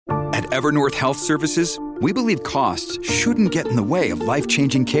At Evernorth Health Services, we believe costs shouldn't get in the way of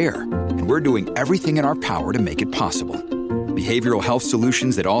life-changing care, and we're doing everything in our power to make it possible. Behavioral health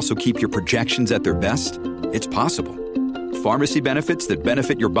solutions that also keep your projections at their best? It's possible. Pharmacy benefits that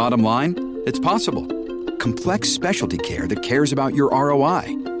benefit your bottom line? It's possible. Complex specialty care that cares about your ROI?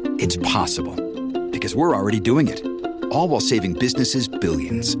 It's possible. Because we're already doing it. All while saving businesses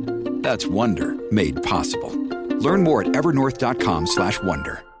billions. That's Wonder made possible. Learn more at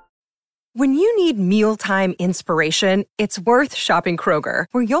evernorth.com/wonder. When you need mealtime inspiration, it's worth shopping Kroger,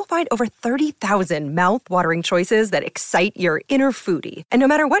 where you'll find over 30,000 mouth-watering choices that excite your inner foodie. And no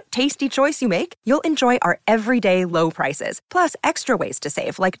matter what tasty choice you make, you'll enjoy our everyday low prices, plus extra ways to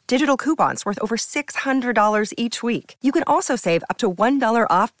save, like digital coupons worth over $600 each week. You can also save up to $1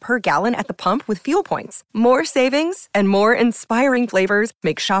 off per gallon at the pump with fuel points. More savings and more inspiring flavors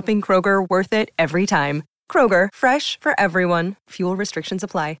make shopping Kroger worth it every time. Kroger, fresh for everyone. Fuel restrictions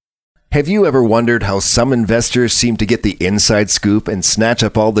apply. Have you ever wondered how some investors seem to get the inside scoop and snatch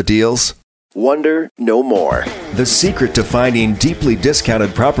up all the deals? Wonder no more. The secret to finding deeply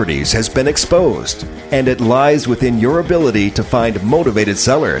discounted properties has been exposed, and it lies within your ability to find motivated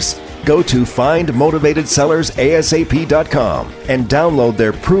sellers. Go to findmotivatedsellersasap.com and download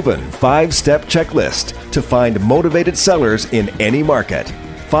their proven 5-step checklist to find motivated sellers in any market.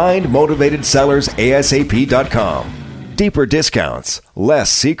 Findmotivatedsellersasap.com. Deeper discounts,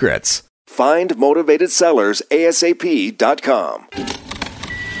 less secrets. Findmotivatedsellersasap.com.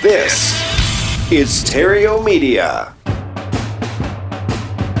 This is Theriault Media.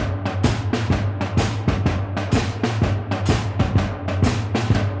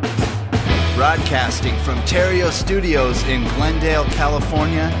 Broadcasting from Theriault Studios in Glendale,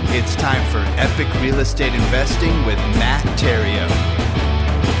 California, it's time for Epic Real Estate Investing with Matt Theriault.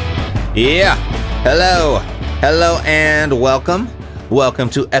 Yeah. Hello and welcome.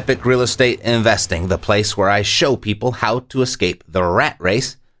 Welcome to Epic Real Estate Investing, the place where I show people how to escape the rat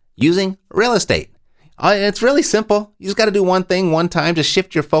race using real estate. It's really simple. You just got to do one thing one time to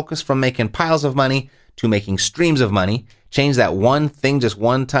shift your focus from making piles of money to making streams of money. Change that one thing just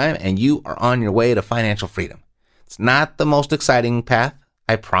one time and you are on your way to financial freedom. It's not the most exciting path,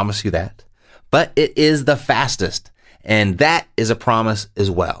 I promise you that, but it is the fastest, and that is a promise as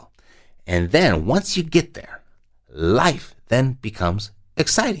well. And then once you get there, life then becomes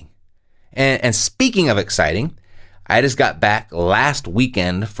exciting. And speaking of exciting, I just got back last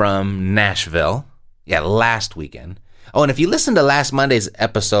weekend from Nashville. Yeah, last weekend. Oh, and if you listened to last Monday's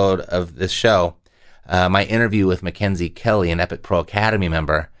episode of this show, my interview with Mackenzie Kelly, an Epic Pro Academy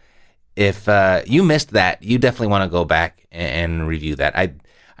member, if you missed that, you definitely want to go back and review that.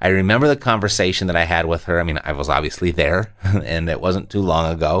 I remember the conversation that I had with her. I mean, I was obviously there, and it wasn't too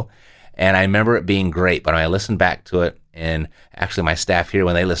long ago. And I remember it being great, but when I listened back to it, and actually my staff here,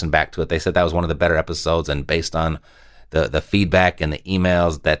 when they listened back to it, they said that was one of the better episodes, and based on the feedback and the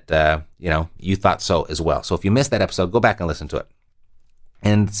emails that, you thought so as well. So if you missed that episode, go back and listen to it.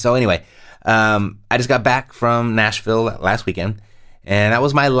 And so anyway, I just got back from Nashville last weekend, and that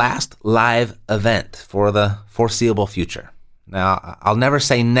was my last live event for the foreseeable future. Now, I'll never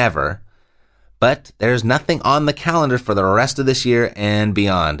say never, but there's nothing on the calendar for the rest of this year and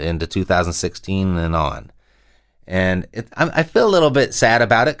beyond into 2016 and on. And I feel a little bit sad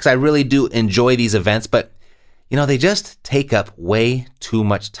about it because I really do enjoy these events, but they just take up way too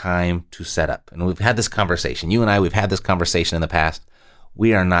much time to set up. And we've had this conversation. You and I, we've had this conversation in the past.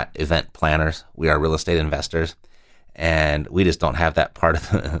 We are not event planners. We are real estate investors. And we just don't have that part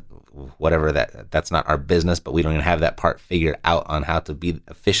of whatever that's not our business, but we don't even have that part figured out on how to be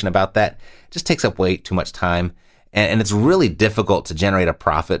efficient about that. It just takes up way too much time. And it's really difficult to generate a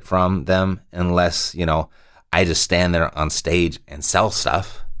profit from them unless, I just stand there on stage and sell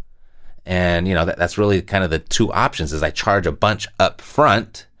stuff. And, that's really kind of the two options is I charge a bunch up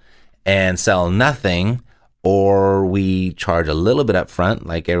front and sell nothing, or we charge a little bit up front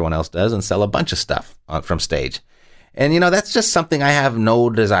like everyone else does and sell a bunch of stuff from stage. And, that's just something I have no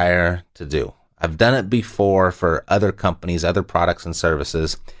desire to do. I've done it before for other companies, other products and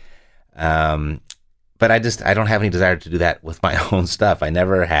services. But I don't have any desire to do that with my own stuff. I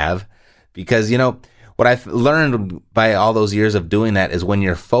never have, because, what I've learned by all those years of doing that is when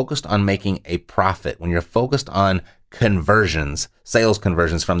you're focused on making a profit, when you're focused on conversions, sales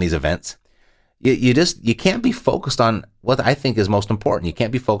conversions from these events, you can't be focused on what I think is most important. You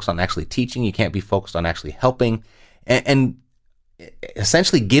can't be focused on actually teaching. You can't be focused on actually helping and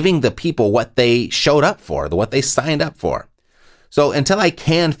essentially giving the people what they showed up for, what they signed up for. So until I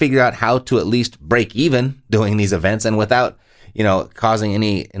can figure out how to at least break even doing these events and without causing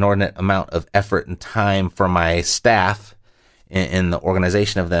any inordinate amount of effort and time for my staff in the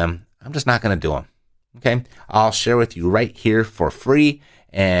organization of them, I'm just not going to do them. Okay. I'll share with you right here for free.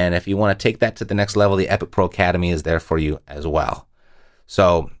 And if you want to take that to the next level, the Epic Pro Academy is there for you as well.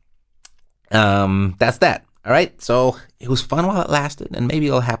 So, that's that. All right. So it was fun while it lasted, and maybe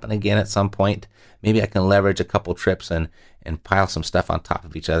it'll happen again at some point. Maybe I can leverage a couple trips and pile some stuff on top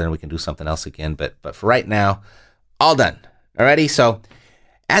of each other, and we can do something else again. But for right now, all done. Alrighty. So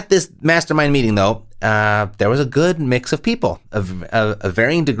at this mastermind meeting, though, there was a good mix of people of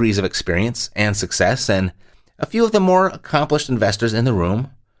varying degrees of experience and success, and a few of the more accomplished investors in the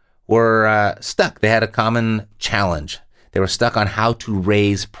room were stuck. They had a common challenge. They were stuck on how to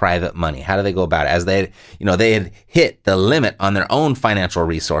raise private money. How do they go about it? As they had hit the limit on their own financial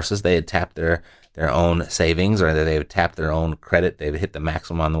resources. They had tapped their own savings, or they had tapped their own credit. They had hit the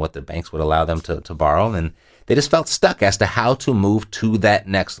maximum on what the banks would allow them to borrow. And they just felt stuck as to how to move to that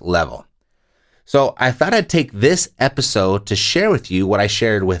next level. So I thought I'd take this episode to share with you what I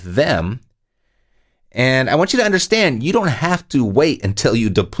shared with them. And I want you to understand, you don't have to wait until you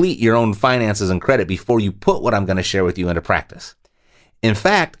deplete your own finances and credit before you put what I'm going to share with you into practice. In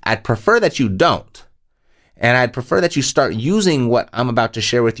fact, I'd prefer that you don't. And I'd prefer that you start using what I'm about to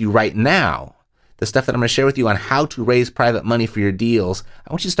share with you right now. The stuff that I'm going to share with you on how to raise private money for your deals.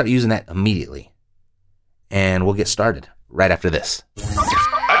 I want you to start using that immediately. And we'll get started right after this.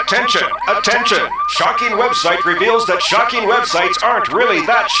 Attention! Attention! Shocking website reveals that shocking websites aren't really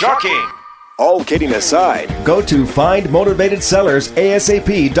that shocking. All kidding aside, go to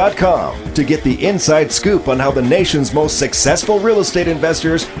findmotivatedsellersasap.com to get the inside scoop on how the nation's most successful real estate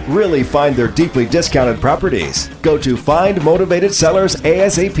investors really find their deeply discounted properties. Go to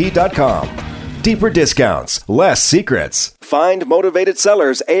findmotivatedsellersasap.com. Deeper discounts, less secrets.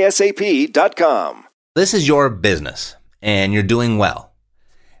 Findmotivatedsellersasap.com. This is your business, and you're doing well.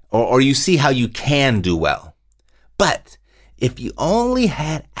 Or you see how you can do well. But if you only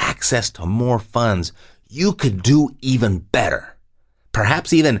had access to more funds, you could do even better.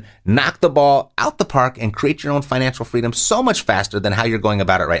 Perhaps even knock the ball out the park and create your own financial freedom so much faster than how you're going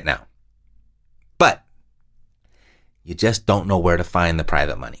about it right now. But you just don't know where to find the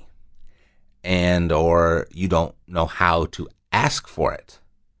private money. Or you don't know how to ask for it.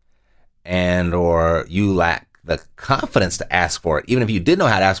 Or you lack the confidence to ask for it. Even if you did know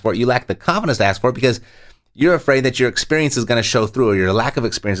how to ask for it, you lack the confidence to ask for it because you're afraid that your experience is going to show through, or your lack of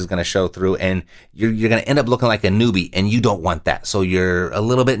experience is going to show through, and you're going to end up looking like a newbie, and you don't want that. So you're a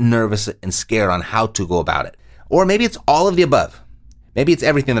little bit nervous and scared on how to go about it. Or maybe it's all of the above. Maybe it's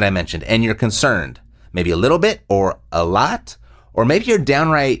everything that I mentioned, and you're concerned. Maybe a little bit or a lot, or maybe you're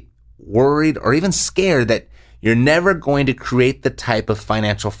downright worried or even scared that you're never going to create the type of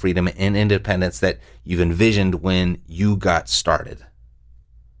financial freedom and independence that you've envisioned when you got started.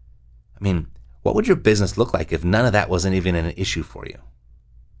 I mean, what would your business look like if none of that wasn't even an issue for you?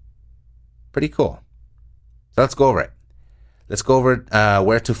 Pretty cool. So let's go over it. Let's go over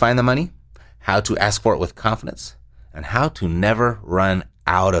where to find the money, how to ask for it with confidence, and how to never run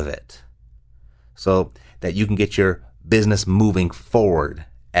out of it so that you can get your business moving forward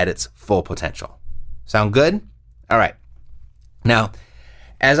at its full potential. Sound good? All right. Now,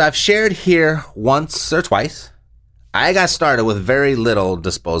 as I've shared here once or twice, I got started with very little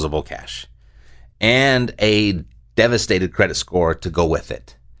disposable cash and a devastated credit score to go with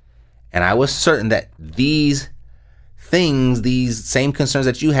it. And I was certain that these things, these same concerns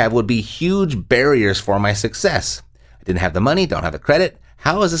that you have, would be huge barriers for my success. I didn't have the money, don't have the credit.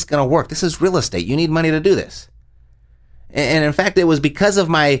 How is this going to work? This is real estate. You need money to do this. And in fact, it was because of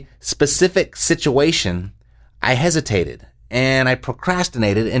my specific situation, I hesitated and I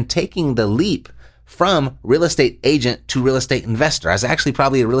procrastinated in taking the leap from real estate agent to real estate investor. I was actually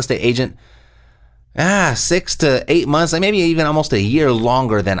probably a real estate agent 6 to 8 months, maybe even almost a year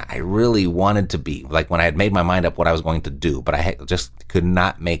longer than I really wanted to be. Like when I had made my mind up what I was going to do, but I just could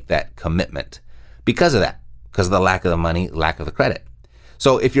not make that commitment because of that, because of the lack of the money, lack of the credit.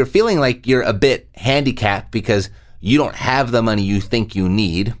 So if you're feeling like you're a bit handicapped because you don't have the money you think you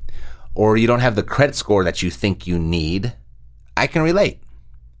need, or you don't have the credit score that you think you need, I can relate.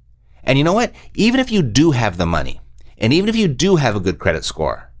 And you know what? Even if you do have the money, and even if you do have a good credit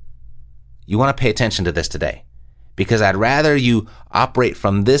score, you want to pay attention to this today, because I'd rather you operate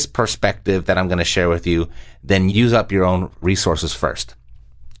from this perspective that I'm going to share with you than use up your own resources first.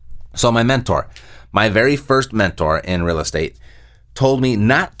 So my mentor, my very first mentor in real estate, told me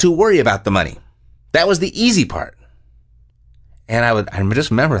not to worry about the money. That was the easy part. And I just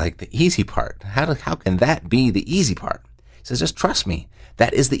remember, like, the easy part. How can that be the easy part? He says, just trust me.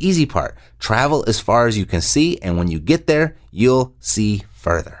 That is the easy part. Travel as far as you can see, and when you get there, you'll see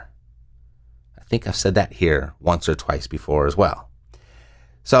further. I think I've said that here once or twice before as well.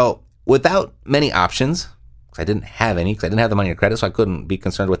 So without many options, because I didn't have any, because I didn't have the money or credit, so I couldn't be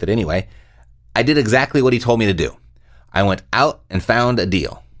concerned with it anyway. I did exactly what he told me to do. I went out and found a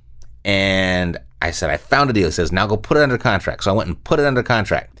deal. And I said, I found a deal. He says, now go put it under contract. So I went and put it under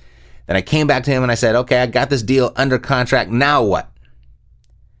contract. Then I came back to him and I said, okay, I got this deal under contract. Now what?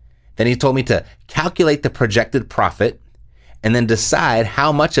 Then he told me to calculate the projected profit and then decide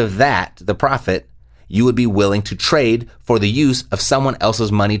how much of that, the profit, you would be willing to trade for the use of someone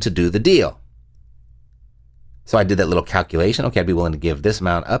else's money to do the deal. So I did that little calculation. Okay, I'd be willing to give this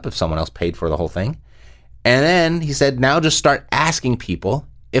amount up if someone else paid for the whole thing. And then he said, now just start asking people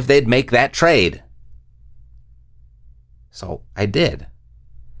if they'd make that trade. So I did.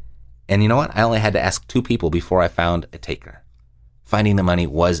 And you know what? I only had to ask 2 people before I found a taker. Finding the money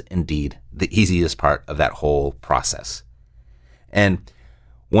was indeed the easiest part of that whole process. And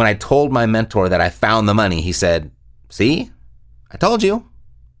when I told my mentor that I found the money, he said, see, I told you.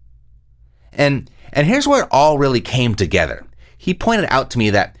 And here's where it all really came together. He pointed out to me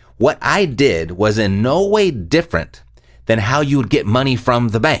that what I did was in no way different than how you would get money from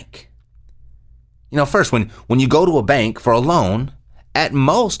the bank. You know, first, when you go to a bank for a loan, at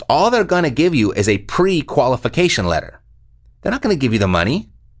most, all they're going to give you is a pre-qualification letter. They're not going to give you the money.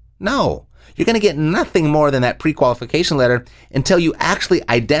 No, you're going to get nothing more than that pre-qualification letter until you actually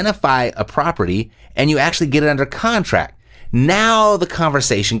identify a property and you actually get it under contract. Now the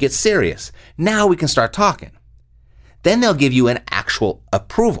conversation gets serious. Now we can start talking. Then they'll give you an actual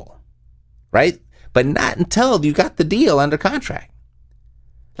approval, right? But not until you got the deal under contract.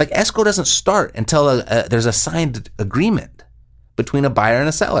 Like escrow doesn't start until there's a signed agreement between a buyer and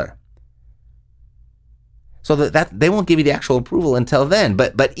a seller. So that they won't give you the actual approval until then.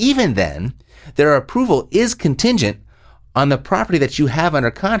 But even then, their approval is contingent on the property that you have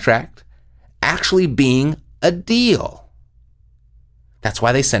under contract actually being a deal. That's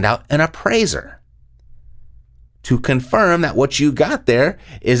why they send out an appraiser to confirm that what you got there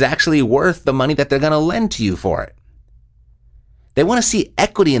is actually worth the money that they're going to lend to you for it. They want to see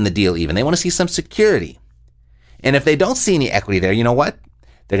equity in the deal even. They want to see some security. And if they don't see any equity there, you know what?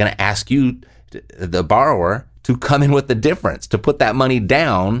 They're going to ask you, the borrower, to come in with the difference, to put that money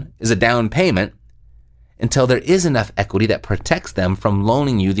down as a down payment until there is enough equity that protects them from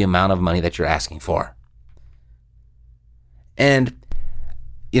loaning you the amount of money that you're asking for. And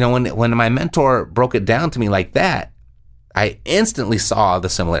you know, when my mentor broke it down to me like that, I instantly saw the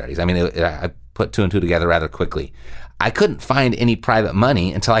similarities. I mean, I put 2 and 2 together rather quickly. I couldn't find any private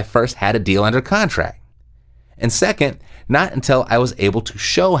money until I first had a deal under contract. And second, not until I was able to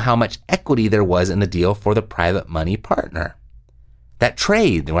show how much equity there was in the deal for the private money partner. That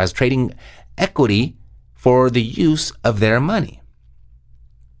trade, when I was trading equity for the use of their money.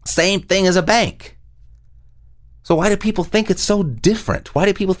 Same thing as a bank. So why do people think it's so different? Why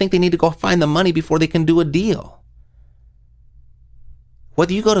do people think they need to go find the money before they can do a deal?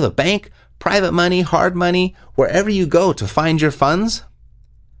 Whether you go to the bank, private money, hard money, wherever you go to find your funds,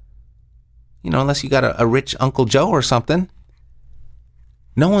 you know, unless you got a rich Uncle Joe or something,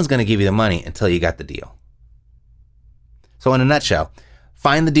 no one's going to give you the money until you got the deal. So in a nutshell,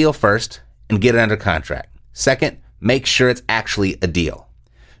 find the deal first and get it under contract. Second, make sure it's actually a deal.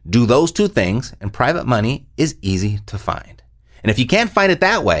 Do those 2 things, and private money is easy to find. And if you can't find it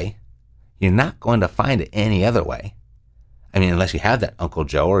that way, you're not going to find it any other way. I mean, unless you have that Uncle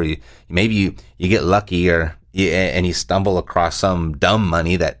Joe, or maybe you get lucky, and you stumble across some dumb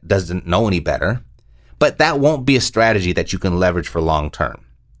money that doesn't know any better. But that won't be a strategy that you can leverage for long term.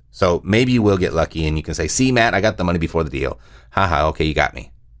 So maybe you will get lucky and you can say, see, Matt, I got the money before the deal. Haha, okay, you got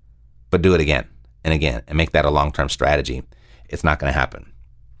me. But do it again and again and make that a long-term strategy. It's not going to happen.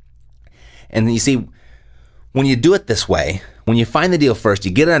 And you see, when you do it this way, when you find the deal first,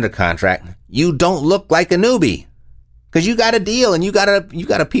 you get it under contract, you don't look like a newbie because you got a deal and you got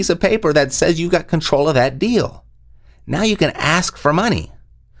a piece of paper that says you got control of that deal. Now you can ask for money,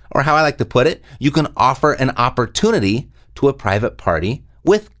 or how I like to put it, you can offer an opportunity to a private party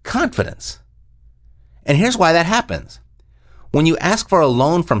with confidence. And here's why that happens. When you ask for a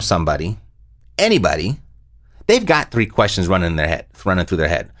loan from somebody, anybody, they've got 3 questions running through their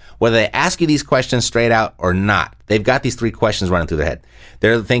head. Whether they ask you these questions straight out or not, they've got these 3 questions running through their head.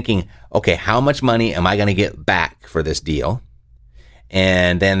 They're thinking, okay, how much money am I going to get back for this deal?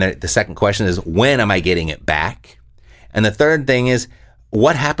 And then the second question is, when am I getting it back? And the third thing is,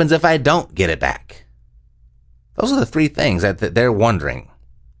 what happens if I don't get it back? Those are the 3 things that they're wondering.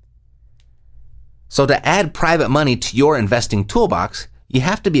 So to add private money to your investing toolbox, you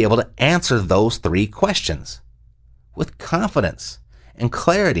have to be able to answer those 3 questions with confidence and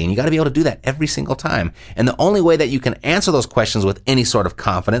clarity. And you got to be able to do that every single time. And the only way that you can answer those questions with any sort of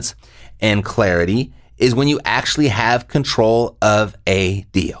confidence and clarity is when you actually have control of a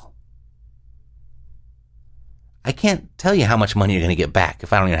deal. I can't tell you how much money you're going to get back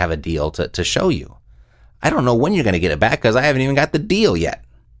if I don't even have a deal to show you. I don't know when you're going to get it back because I haven't even got the deal yet.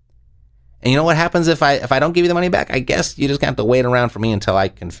 And you know what happens if I don't give you the money back? I guess you just have to wait around for me until I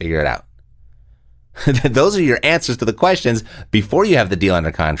can figure it out. Those are your answers to the questions before you have the deal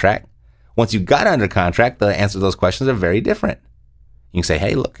under contract. Once you got under contract, the answers to those questions are very different. You can say,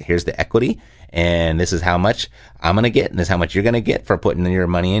 hey, look, here's the equity, and this is how much I'm going to get, and this is how much you're going to get for putting your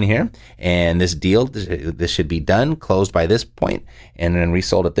money in here. And this deal, this should be done, closed by this point, and then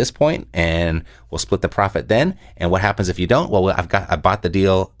resold at this point, and we'll split the profit then. And what happens if you don't? Well, I bought the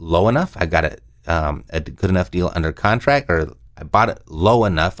deal low enough. I got a good enough deal under contract, or I bought it low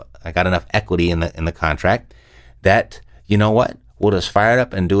enough. I got enough equity in the contract that, you know what? We'll just fire it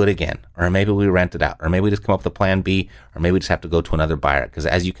up and do it again. Or maybe we rent it out. Or maybe we just come up with a plan B. Or maybe we just have to go to another buyer. Because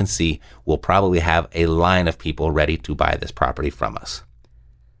as you can see, we'll probably have a line of people ready to buy this property from us.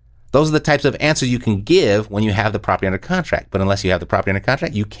 Those are the types of answers you can give when you have the property under contract. But unless you have the property under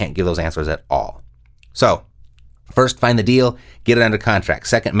contract, you can't give those answers at all. So, first, find the deal, get it under contract.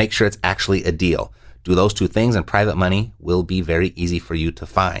 Second, make sure it's actually a deal. Do those two things and private money will be very easy for you to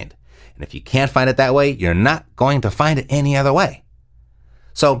find. And if you can't find it that way, you're not going to find it any other way.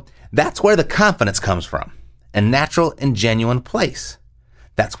 So that's where the confidence comes from, a natural and genuine place.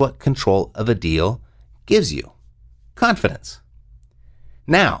 That's what control of a deal gives you, confidence.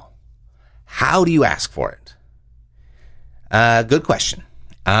 Now, how do you ask for it? Good question.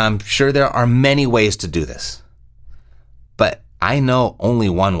 I'm sure there are many ways to do this, but I know only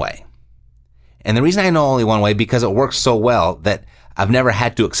one way. And the reason I know only one way, because it works so well that I've never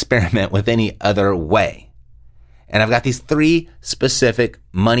had to experiment with any other way. And I've got these 3 specific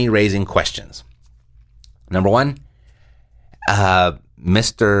money-raising questions. Number 1,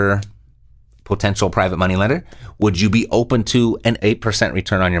 Mr. Potential Private Money Lender, would you be open to an 8%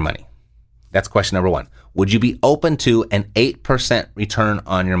 return on your money? That's question number 1. Would you be open to an 8% return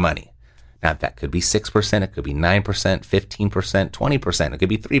on your money? Now, that could be 6%, it could be 9%, 15%, 20%, it could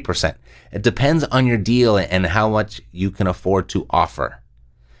be 3%. It depends on your deal and how much you can afford to offer.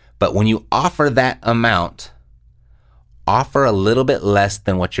 But when you offer that amount, offer a little bit less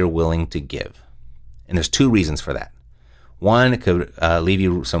than what you're willing to give. And there's 2 reasons for that. 1, it could leave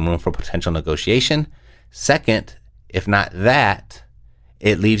you some room for potential negotiation. Second, if not that,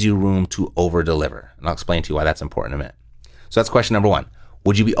 it leaves you room to over-deliver. And I'll explain to you why that's important in a minute. So that's question number 1.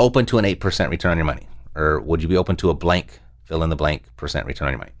 Would you be open to an 8% return on your money? Or would you be open to a blank, fill in the blank, percent return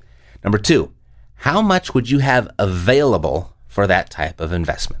on your money? Number 2, how much would you have available for that type of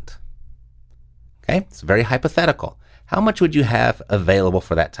investment? Okay, it's very hypothetical. How much would you have available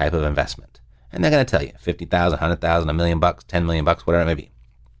for that type of investment? And they're going to tell you $50,000, $100,000, $1 million, $10 million, whatever it may be.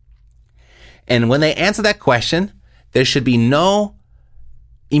 And when they answer that question, there should be no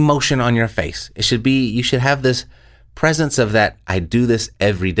emotion on your face. It should be, you should have this presence of that, I do this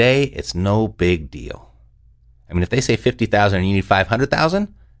every day, it's no big deal. I mean, if they say $50,000 and you need $500,000,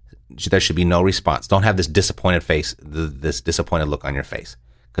 there should be no response. Don't have this disappointed face, this disappointed look on your face.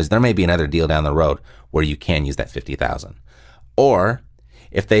 Because there may be another deal down the road where you can use that $50,000. Or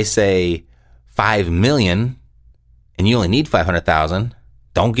if they say $5 million and you only need $500,000,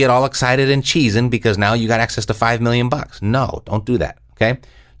 don't get all excited and cheesing because now you got access to $5 million. No, don't do that. Okay?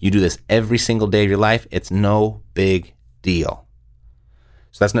 You do this every single day of your life. It's no big deal.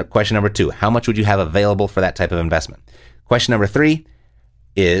 So that's question number 2. How much would you have available for that type of investment? Question number 3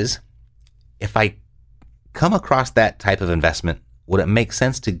 is, if I come across that type of investment, would it make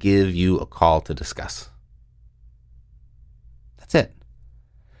sense to give you a call to discuss? That's it.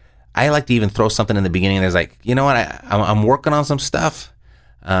 I like to even throw something in the beginning. There's like, you know what? I'm working on some stuff.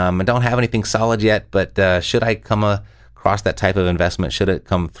 I don't have anything solid yet, but should I come across that type of investment, should it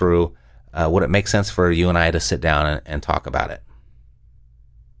come through, would it make sense for you and I to sit down and talk about it?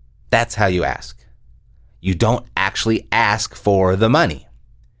 That's how you ask. You don't actually ask for the money.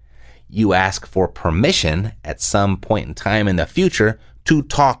 You ask for permission at some point in time in the future to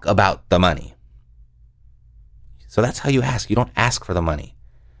talk about the money. So that's how you ask. You don't ask for the money.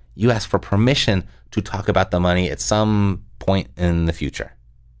 You ask for permission to talk about the money at some point in the future.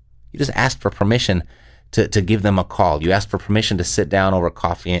 You just ask for permission to give them a call. You ask for permission to sit down over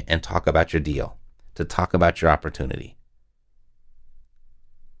coffee and talk about your deal, to talk about your opportunity.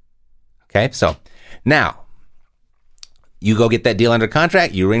 Okay, so now you go get that deal under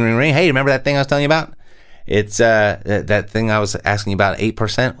contract. You ring. Hey, remember that thing I was telling you about? It's that thing I was asking you about,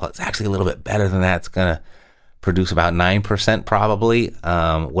 8%. Well, it's actually a little bit better than that. It's going to produce about 9% probably.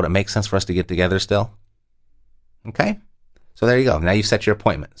 Would it make sense for us to get together still? Okay. So there you go. Now you've set your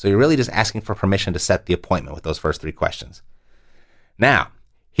appointment. So you're really just asking for permission to set the appointment with those first 3 questions. Now,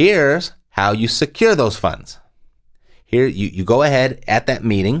 here's how you secure those funds. Here, you go ahead at that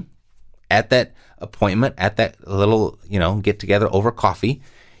meeting, at that appointment, at that little, get together over coffee,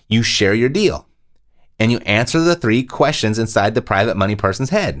 you share your deal and you answer the 3 questions inside the private money person's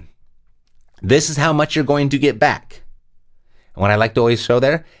head. This is how much you're going to get back. And what I like to always show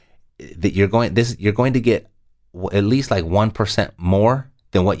there, that you're going to get at least like 1% more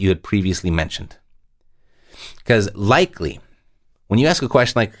than what you had previously mentioned. Because likely, when you ask a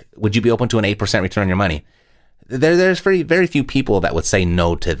question like, would you be open to an 8% return on your money? There's very, very few people that would say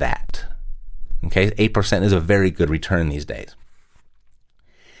no to that. Okay, 8% is a very good return these days.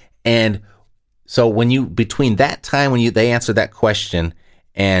 And so between that time when they answered that question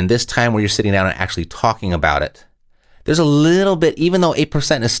and this time where you're sitting down and actually talking about it, there's a little bit, even though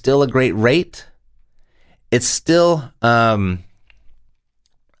 8% is still a great rate, it's still, because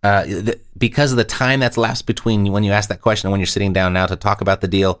of the time that's lapsed between when you ask that question and when you're sitting down now to talk about the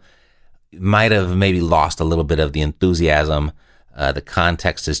deal, might have maybe lost a little bit of the enthusiasm. The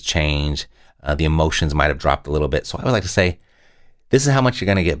context has changed. The emotions might have dropped a little bit. So I would like to say, this is how much you're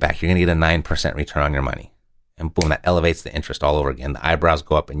going to get back. You're going to get a 9% return on your money. And boom, that elevates the interest all over again. The eyebrows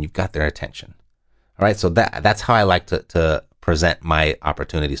go up and you've got their attention. All right, so that's how I like to present my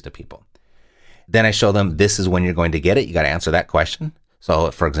opportunities to people. Then I show them this is when you're going to get it. You got to answer that question.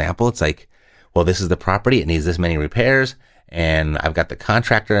 So for example, it's like, well, this is the property. It needs this many repairs. And I've got the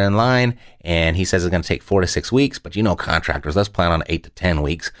contractor in line and he says it's going to take 4 to 6 weeks, but contractors, let's plan on 8 to 10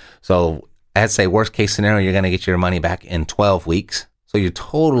 weeks. So I'd say worst case scenario, you're going to get your money back in 12 weeks. So you're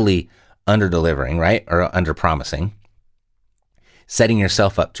totally under delivering, right? Or under promising, setting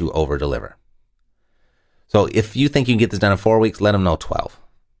yourself up to over deliver. So if you think you can get this done in 4 weeks, let them know 12.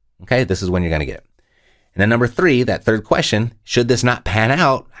 Okay. This is when you're going to get it. And then number 3, that third question, should this not pan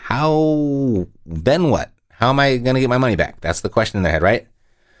out, then what? How am I going to get my money back? That's the question in their head, right?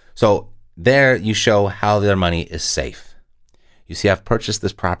 So there you show how their money is safe. You see, I've purchased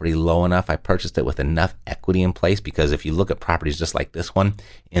this property low enough. I purchased it with enough equity in place because if you look at properties just like this one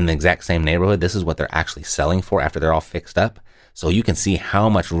in the exact same neighborhood, this is what they're actually selling for after they're all fixed up. So you can see how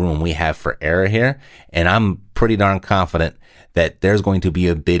much room we have for error here. And I'm pretty darn confident that there's going to be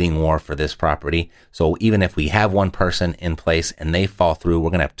a bidding war for this property. So even if we have one person in place and they fall through, we're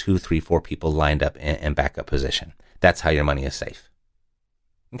going to have 2, 3, 4 people lined up in backup position. That's how your money is safe.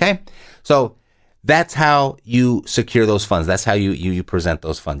 Okay? So that's how you secure those funds. That's how you present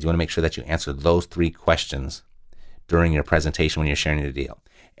those funds. You want to make sure that you answer those 3 questions during your presentation when you're sharing your deal.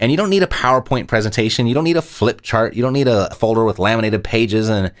 And you don't need a PowerPoint presentation. You don't need a flip chart. You don't need a folder with laminated pages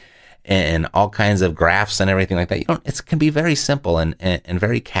and all kinds of graphs and everything like that. It can be very simple and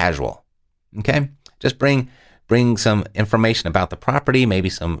very casual. Okay? Just bring some information about the property, maybe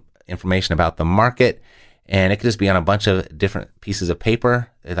some information about the market, and it could just be on a bunch of different pieces of paper.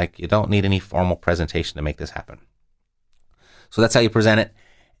 Like, you don't need any formal presentation to make this happen. So that's how you present it.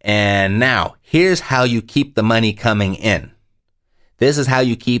 And now, here's how you keep the money coming in. This is how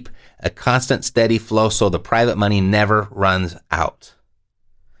you keep a constant, steady flow so the private money never runs out.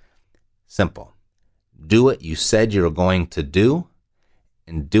 Simple. Do what you said you were going to do,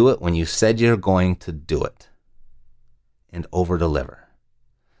 and do it when you said you're going to do it, and over-deliver.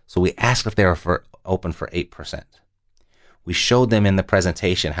 So we asked if they were open for 8%. We showed them in the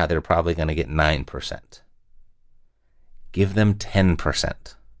presentation how they're probably going to get 9%. Give them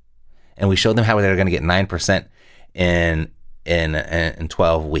 10%. And we showed them how they're going to get 9% in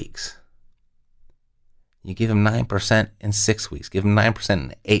 12 weeks. You give them 9% in 6 weeks. Give them 9%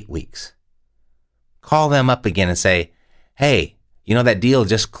 in 8 weeks. Call them up again and say, hey, that deal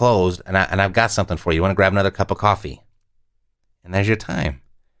just closed and I've got something for you. You want to grab another cup of coffee? And there's your time.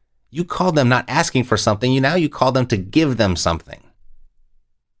 You called them not asking for something. You call them to give them something.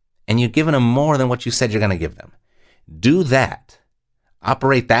 And you've given them more than what you said you're going to give them. Do that.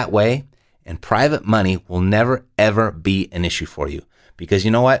 Operate that way, and private money will never, ever be an issue for you. Because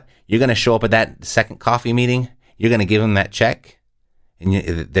you know what? You're going to show up at that second coffee meeting. You're going to give them that check and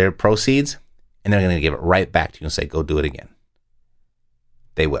their proceeds, and they're going to give it right back to you and say, go do it again.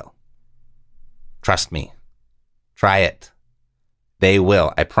 They will. Trust me. Try it. They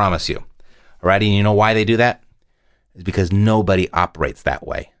will. I promise you. All right. And you know why they do that? It's because nobody operates that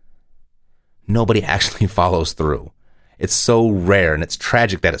way. Nobody actually follows through. It's so rare, and it's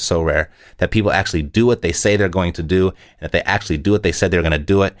tragic that it's so rare, that people actually do what they say they're going to do, and that they actually do what they said they're going to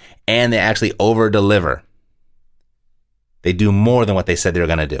do it, and they actually over-deliver. They do more than what they said they were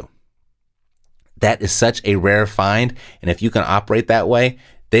going to do. That is such a rare find. And if you can operate that way,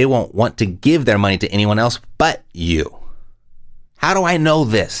 they won't want to give their money to anyone else but you. How do I know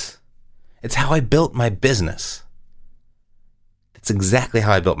this? It's how I built my business. It's exactly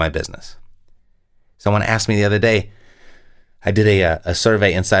how I built my business. Someone asked me the other day, I did a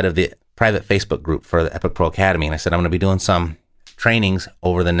survey inside of the private Facebook group for the Epic Pro Academy. And I said, I'm going to be doing some trainings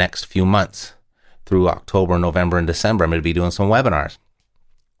over the next few months through October, November, and December. I'm going to be doing some webinars.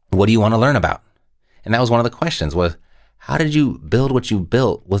 What do you want to learn about? And that was one of the questions was, how did you build what you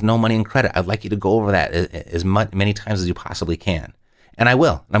built with no money and credit? I'd like you to go over that as many times as you possibly can. And I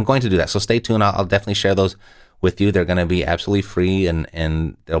will. And I'm going to do that. So stay tuned. I'll definitely share those with you. They're going to be absolutely free,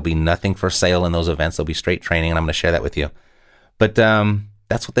 and there'll be nothing for sale in those events. There'll be straight training, and I'm going to share that with you. But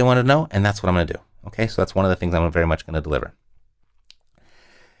that's what they want to know, and that's what I'm going to do. Okay, so that's one of the things I'm very much going to deliver.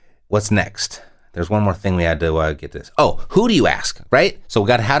 What's next? There's one more thing we had to get this. Oh, who do you ask, right? So we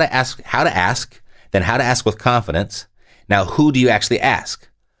got how to ask, then how to ask with confidence. Now, who do you actually ask?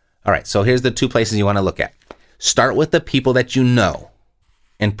 All right, so here's the two places you want to look at. Start with the people that you know,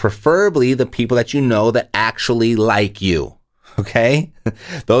 and preferably the people that you know that actually like you, okay?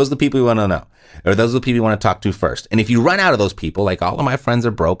 Those are the people you want to know, or those are the people you want to talk to first. And if you run out of those people, like all of my friends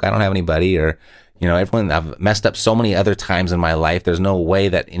are broke, I don't have anybody, or everyone, I've messed up so many other times in my life, there's no way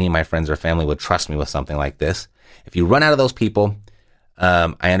that any of my friends or family would trust me with something like this. If you run out of those people,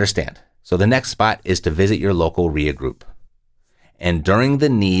 I understand. So the next spot is to visit your local RIA group. And during the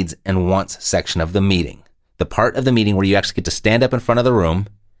needs and wants section of the meeting, the part of the meeting where you actually get to stand up in front of the room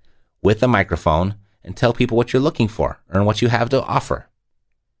with a microphone and tell people what you're looking for and what you have to offer.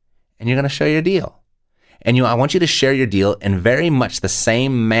 And you're going to share your deal. And I want you to share your deal in very much the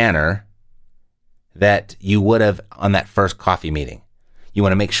same manner that you would have on that first coffee meeting. You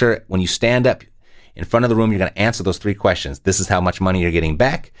want to make sure when you stand up in front of the room, you're going to answer those three questions. This is how much money you're getting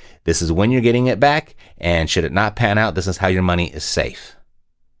back. This is when you're getting it back. And should it not pan out, this is how your money is safe.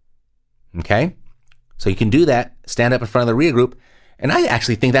 Okay? So you can do that, stand up in front of the RIA group. And I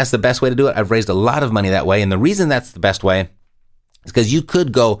actually think that's the best way to do it. I've raised a lot of money that way. And the reason that's the best way is because you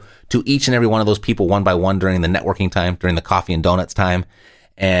could go to each and every one of those people one by one during the networking time, during the coffee and donuts time,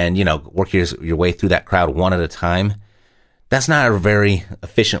 and, work your way through that crowd one at a time. That's not a very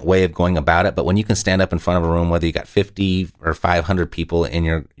efficient way of going about it. But when you can stand up in front of a room, whether you got 50 or 500 people in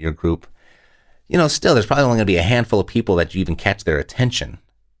your group, still there's probably only going to be a handful of people that you even catch their attention.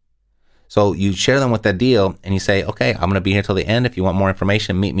 So you share them with that deal and you say, okay, I'm going to be here till the end. If you want more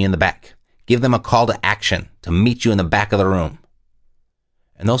information, meet me in the back. Give them a call to action to meet you in the back of the room.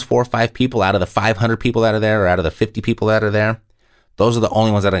 And those 4 or 5 people out of the 500 people that are there, or out of the 50 people that are there, those are the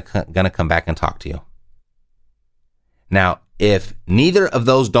only ones that are going to come back and talk to you. Now, if neither of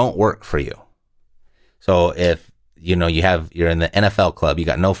those don't work for you, so if you're in the NFL club, you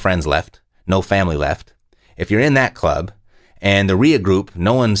got no friends left, no family left. If you're in that club and the RIA group,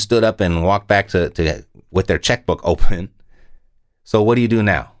 no one stood up and walked back to with their checkbook open. So what do you do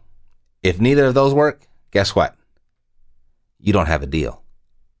now? If neither of those work, guess what? You don't have a deal.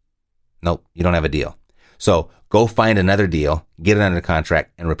 Nope, you don't have a deal. So go find another deal, get it under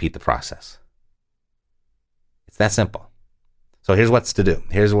contract, and repeat the process. It's that simple. So here's what's to do.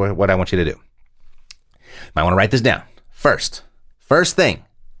 Here's what I want you to do. You might want to write this down. First thing,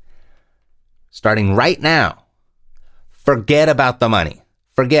 starting right now, forget about the money.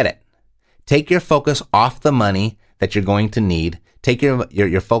 Forget it. Take your focus off the money that you're going to need. Take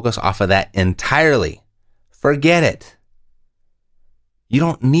your focus off of that entirely. Forget it. You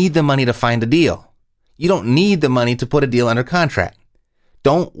don't need the money to find a deal. You don't need the money to put a deal under contract.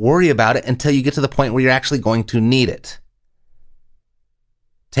 Don't worry about it until you get to the point where you're actually going to need it.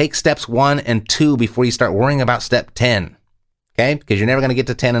 Take steps 1 and 2 before you start worrying about step 10. Okay? Because you're never going to get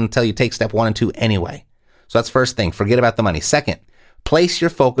to 10 until you take step 1 and 2 anyway. So that's first thing. Forget about the money. Second, place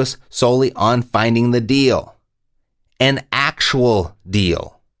your focus solely on finding the deal. An actual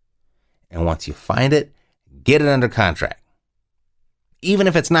deal. And once you find it, get it under contract. Even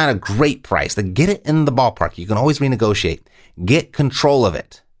if it's not a great price, then get it in the ballpark. You can always renegotiate. Get control of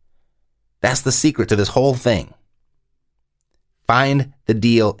it. That's the secret to this whole thing. Find the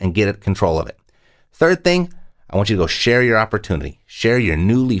deal and get control of it. Third thing, I want you to go share your opportunity. Share your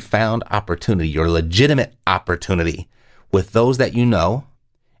newly found opportunity, your legitimate opportunity with those that you know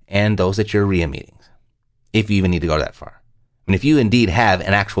and those at your RIA meetings, if you even need to go that far. And if you indeed have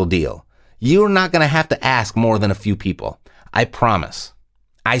an actual deal, you're not going to have to ask more than a few people. I promise.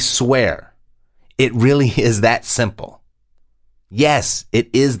 I swear. It really is that simple. Yes, it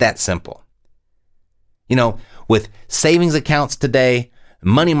is that simple. With savings accounts today,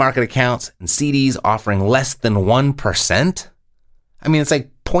 money market accounts, and CDs offering less than 1%, it's like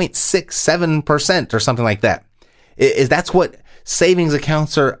 0.67% or something like that. That's what savings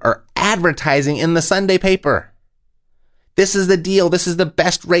accounts are advertising in the Sunday paper. This is the deal. This is the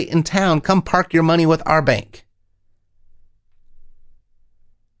best rate in town. Come park your money with our bank.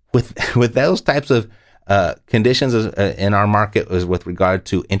 With those types of conditions in our market with regard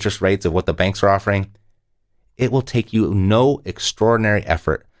to interest rates of what the banks are offering, it will take you no extraordinary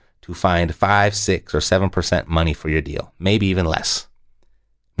effort to find 5, 6, or 7% money for your deal, maybe even less.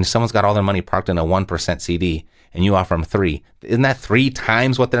 And if someone's got all their money parked in a 1% CD and you offer them 3, isn't that 3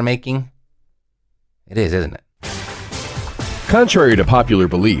 times what they're making? It is, isn't it? Contrary to popular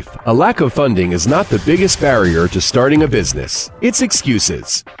belief, a lack of funding is not the biggest barrier to starting a business. It's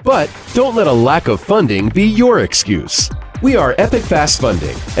excuses. But don't let a lack of funding be your excuse. We are Epic Fast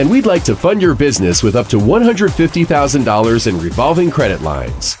Funding, and we'd like to fund your business with up to $150,000 in revolving credit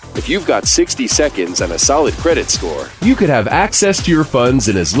lines. If you've got 60 seconds and a solid credit score, you could have access to your funds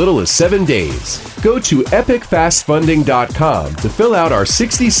in as little as 7 days. Go to epicfastfunding.com to fill out our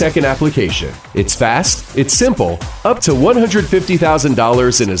 60-second application. It's fast, it's simple, up to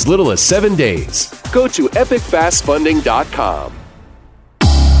 $150,000 in as little as 7 days. Go to epicfastfunding.com.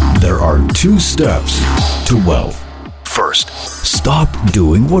 There are 2 steps to wealth. First, stop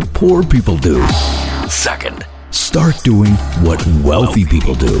doing what poor people do. Second, start doing what wealthy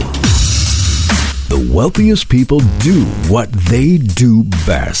people do. The wealthiest people do what they do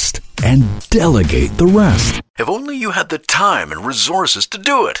best and delegate the rest. If only you had the time and resources to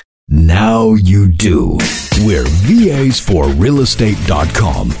do it. Now you do. We're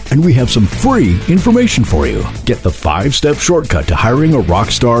VAsForRealEstate.com, and we have some free information for you. Get the 5-step shortcut to hiring a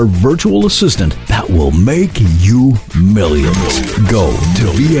rockstar virtual assistant that will make you millions. Go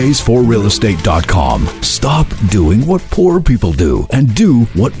to VAsForRealEstate.com. Stop doing what poor people do and do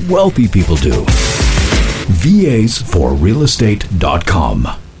what wealthy people do. VAsForRealEstate.com.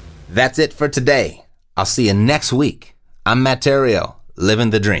 That's it for today. I'll see you next week. I'm Matt Theriault,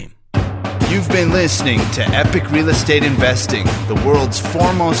 living the dream. You've been listening to Epic Real Estate Investing, the world's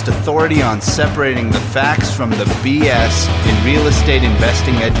foremost authority on separating the facts from the BS in real estate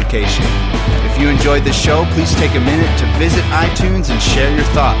investing education. If you enjoyed the show, please take a minute to visit iTunes and share your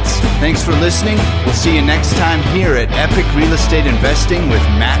thoughts. Thanks for listening. We'll see you next time here at Epic Real Estate Investing with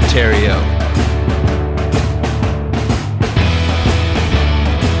Matt Theriault.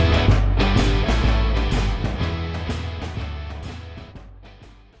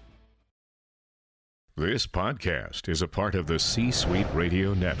 This podcast is a part of the C-Suite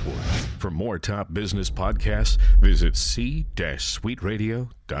Radio Network. For more top business podcasts, visit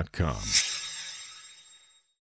c-suiteradio.com.